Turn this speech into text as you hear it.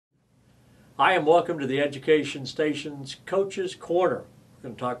Hi, and welcome to the Education Station's Coach's Corner. We're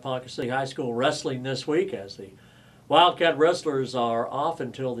going to talk Ponca City High School wrestling this week as the Wildcat Wrestlers are off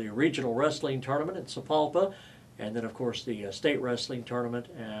until the regional wrestling tournament in Sapulpa, and then, of course, the state wrestling tournament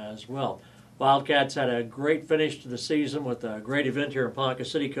as well. Wildcats had a great finish to the season with a great event here in Ponca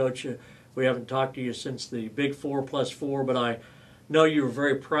City. Coach, we haven't talked to you since the Big 4+4, but I know you were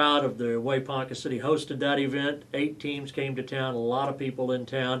very proud of the way Ponca City hosted that event. 8 teams came to town, a lot of people in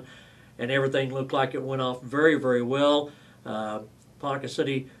town, and everything looked like it went off very, very well. Ponca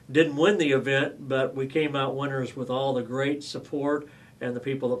City didn't win the event, but we came out winners with all the great support and the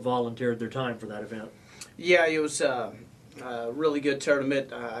people that volunteered their time for that event. Yeah, it was a really good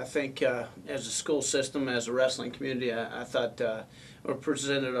tournament. I think as a school system, as a wrestling community, I thought we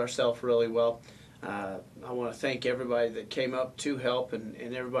presented ourselves really well. I want to thank everybody that came up to help and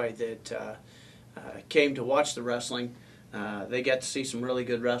everybody that came to watch the wrestling. They got to see some really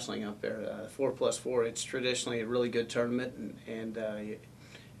good wrestling up there. 4+4, it's traditionally a really good tournament, and it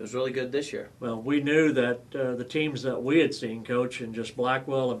was really good this year. Well, we knew that the teams that we had seen, Coach, in just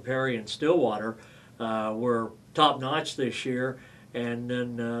Blackwell and Perry and Stillwater were top-notch this year, and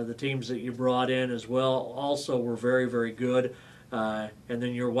then the teams that you brought in as well also were very, very good. And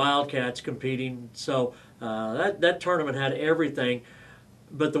then your Wildcats competing. So that tournament had everything.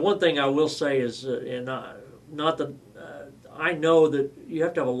 But the one thing I will say is, I know that you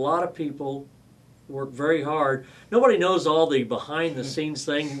have to have a lot of people work very hard. Nobody knows all the behind-the-scenes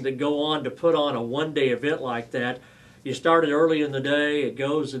things that go on to put on a one-day event like that. You started early in the day, it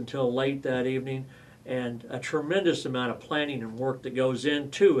goes until late that evening, and a tremendous amount of planning and work that goes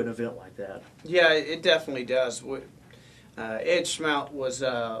into an event like that. Yeah, it definitely does. Ed Schmout was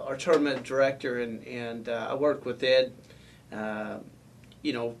our tournament director, and I worked with Ed.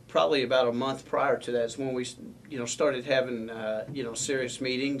 Probably about a month prior to that is when we, started having, serious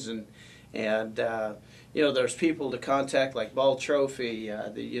meetings, and there's people to contact like Ball Trophy.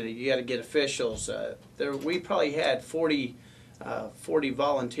 You got to get officials. We probably had 40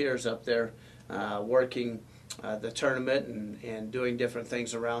 volunteers up there working the tournament and doing different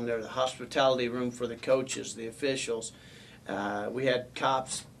things around there. The hospitality room for the coaches, the officials. We had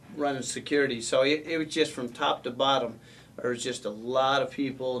cops running security, so it was just from top to bottom. There's just a lot of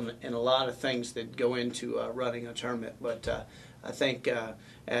people and a lot of things that go into running a tournament. But I think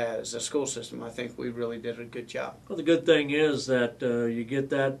as a school system, I think we really did a good job. Well, the good thing is that you get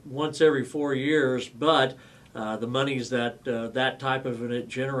that once every 4 years, but the monies that that type of event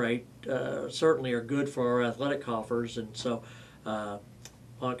generate certainly are good for our athletic coffers, and so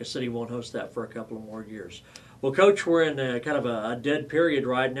Ponca City won't host that for a couple of more years. Well, Coach, we're in kind of a dead period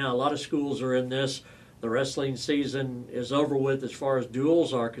right now. A lot of schools are in this. The wrestling season is over with as far as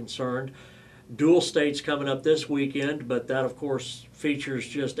duels are concerned. Dual state's coming up this weekend, but that, of course, features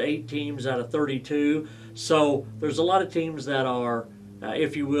just 8 teams out of 32. So there's a lot of teams that are,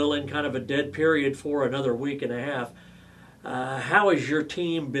 if you will, in kind of a dead period for another week and a half. How has your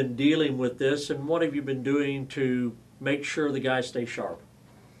team been dealing with this, and what have you been doing to make sure the guys stay sharp?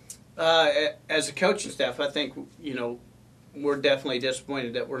 As a coaching staff, I think, we're definitely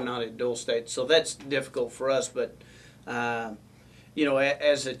disappointed that we're not at dual state, so that's difficult for us. But as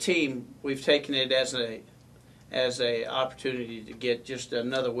a team, we've taken it as a opportunity to get just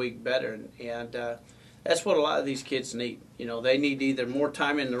another week better, and that's what a lot of these kids need. They need either more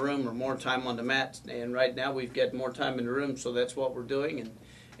time in the room or more time on the mat. And right now, we've got more time in the room, so that's what we're doing.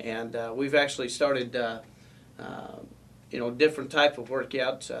 And we've actually started, different type of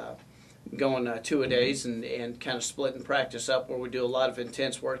workouts. Going 2-a-days and kind of splitting practice up, where we do a lot of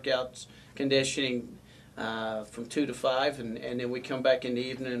intense workouts, conditioning from 2 to 5, and then we come back in the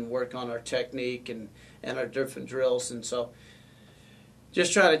evening and work on our technique and our different drills. And so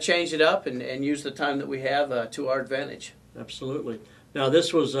just trying to change it up and use the time that we have to our advantage. Absolutely. Now,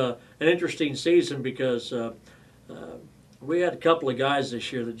 this was an interesting season because we had a couple of guys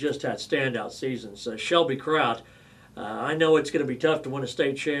this year that just had standout seasons. Shelby Kraut, I know it's going to be tough to win a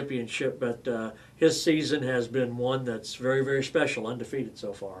state championship, but his season has been one that's very, very special, undefeated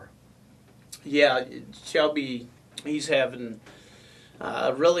so far. Yeah, Shelby, he's having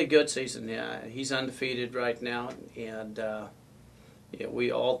a really good season. Yeah, he's undefeated right now, and the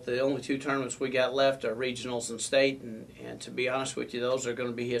only 2 tournaments we got left are regionals and state, and to be honest with you, those are going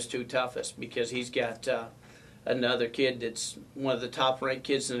to be his 2 toughest, because he's got another kid that's one of the top-ranked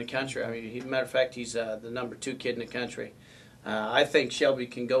kids in the country. I mean, matter of fact, he's the number 2 kid in the country. I think Shelby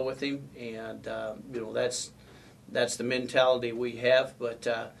can go with him, and that's the mentality we have. But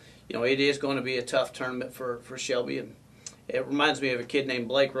it is going to be a tough tournament for Shelby, and it reminds me of a kid named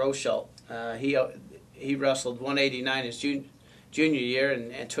Blake Rochelle. He wrestled 189 junior year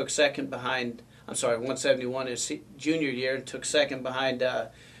and took second behind. I'm sorry, 171 his junior year and took second behind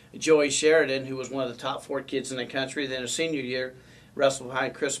Joey Sheridan, who was one of the top 4 kids in the country. Then his senior year, wrestled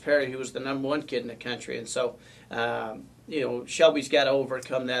behind Chris Perry, who was the #1 kid in the country. And so, Shelby's got to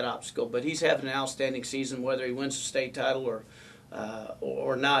overcome that obstacle. But he's having an outstanding season, whether he wins the state title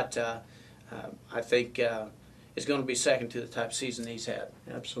or not. I think is going to be second to the type of season he's had.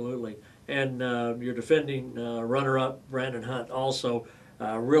 Absolutely. And your defending runner-up, Brandon Hunt, also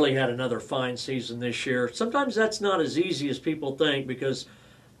really had another fine season this year. Sometimes that's not as easy as people think because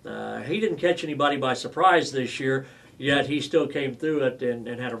he didn't catch anybody by surprise this year, yet he still came through it and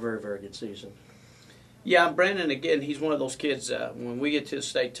had a very, very good season. Yeah, Brandon, again, he's one of those kids, when we get to the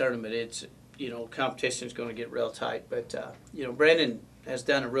state tournament, it's, competition is going to get real tight. But, Brandon has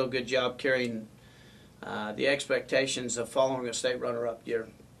done a real good job carrying the expectations of following a state runner-up year.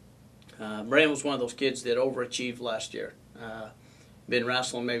 Brandon was one of those kids that overachieved last year. Been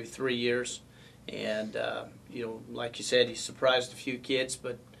wrestling maybe 3 years, and like you said, he surprised a few kids.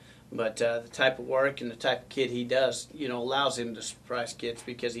 But the type of work and the type of kid he does, allows him to surprise kids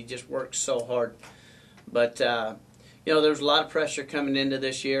because he just works so hard. But there's a lot of pressure coming into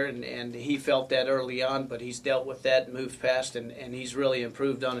this year, and he felt that early on. But he's dealt with that, and moved past, and he's really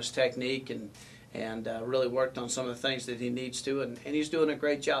improved on his technique and really worked on some of the things that he needs to, and he's doing a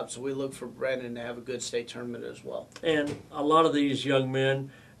great job. So we look for Brandon to have a good state tournament as well. And a lot of these young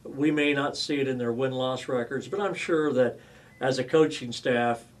men, we may not see it in their win-loss records, but I'm sure that as a coaching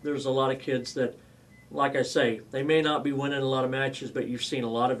staff, there's a lot of kids that, like I say, they may not be winning a lot of matches, but you've seen a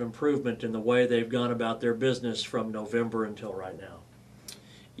lot of improvement in the way they've gone about their business from November until right now.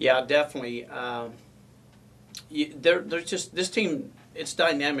 Yeah, definitely. There's just this team. It's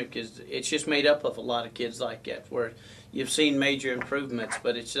dynamic. It's just made up of a lot of kids like that, where you've seen major improvements,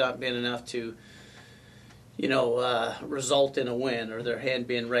 but it's not been enough to, result in a win or their hand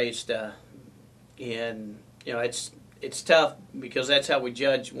being raised. And it's tough because that's how we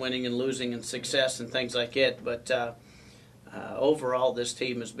judge winning and losing and success and things like that. But overall, this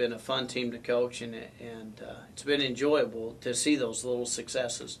team has been a fun team to coach, and it's been enjoyable to see those little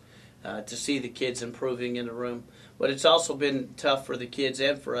successes, to see the kids improving in the room. But it's also been tough for the kids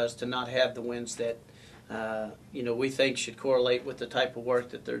and for us to not have the wins that we think should correlate with the type of work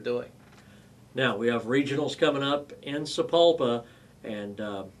that they're doing. Now, we have regionals coming up in Sapulpa, and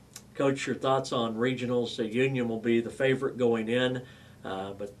Coach, your thoughts on regionals? Union will be the favorite going in,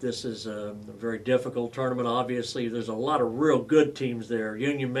 but this is a very difficult tournament. Obviously, there's a lot of real good teams there.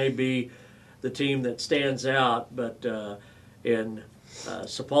 Union may be the team that stands out, but in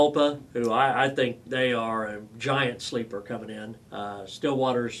Sapulpa, who I think they are a giant sleeper coming in.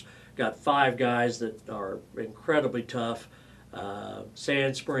 Stillwater's got 5 guys that are incredibly tough.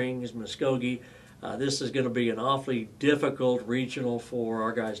 Sand Springs, Muskogee. This is going to be an awfully difficult regional for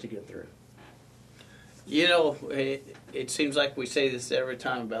our guys to get through. It seems like we say this every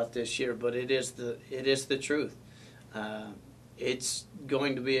time about this year, but it is the truth. It's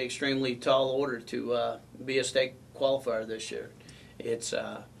going to be an extremely tall order to be a state qualifier this year. It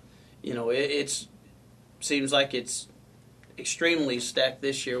seems like it's extremely stacked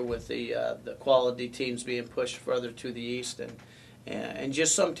this year with the quality teams being pushed further to the east, and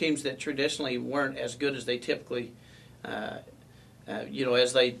just some teams that traditionally weren't as good as they typically, some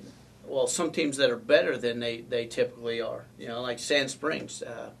teams that are better than they typically are. Like Sand Springs.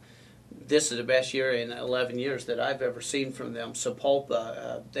 This is the best year in 11 years that I've ever seen from them.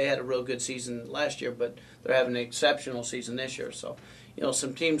 Sapulpa, they had a real good season last year, but they're having an exceptional season this year. So,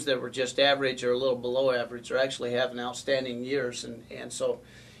 some teams that were just average or a little below average are actually having outstanding years, and so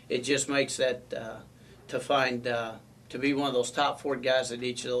it just makes that to be one of those top 4 guys at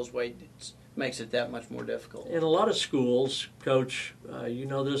each of those weights makes it that much more difficult. In a lot of schools, Coach, you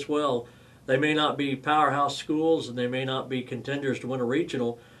know this well, they may not be powerhouse schools and they may not be contenders to win a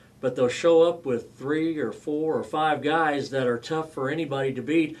regional, but they'll show up with 3 or 4 or 5 guys that are tough for anybody to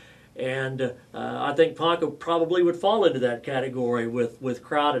beat. And I think Ponca probably would fall into that category with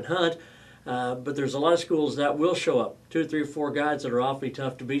Crowd and Hunt. But there's a lot of schools that will show up, 2, 3, 4 guys that are awfully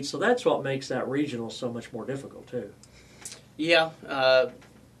tough to beat. So that's what makes that regional so much more difficult, too. Yeah,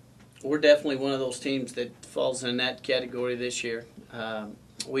 we're definitely one of those teams that falls in that category this year.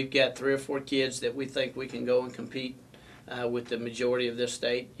 We've got 3 or 4 kids that we think we can go and compete with the majority of this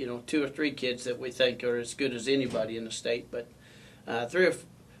state. 2 or 3 kids that we think are as good as anybody in the state. But 3 or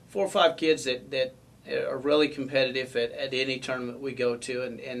 4 or 5 kids that are really competitive at any tournament we go to,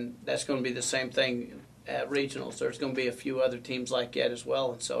 and that's going to be the same thing at regionals. There's going to be a few other teams like that as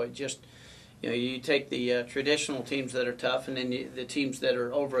well, and so it just, you take the traditional teams that are tough, and then the teams that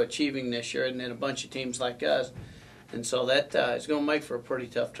are overachieving this year, and then a bunch of teams like us And so that is going to make for a pretty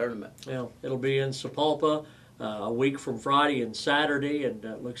tough tournament. Yeah, it'll be in Sapulpa a week from Friday and Saturday, and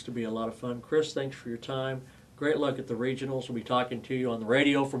it looks to be a lot of fun. Chris, thanks for your time. Great luck at the regionals. We'll be talking to you on the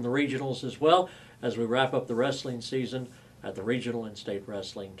radio from the regionals as well as we wrap up the wrestling season at the regional and state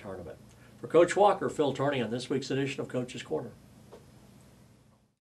wrestling tournament. For Coach Walker, Phil Turney on this week's edition of Coach's Corner.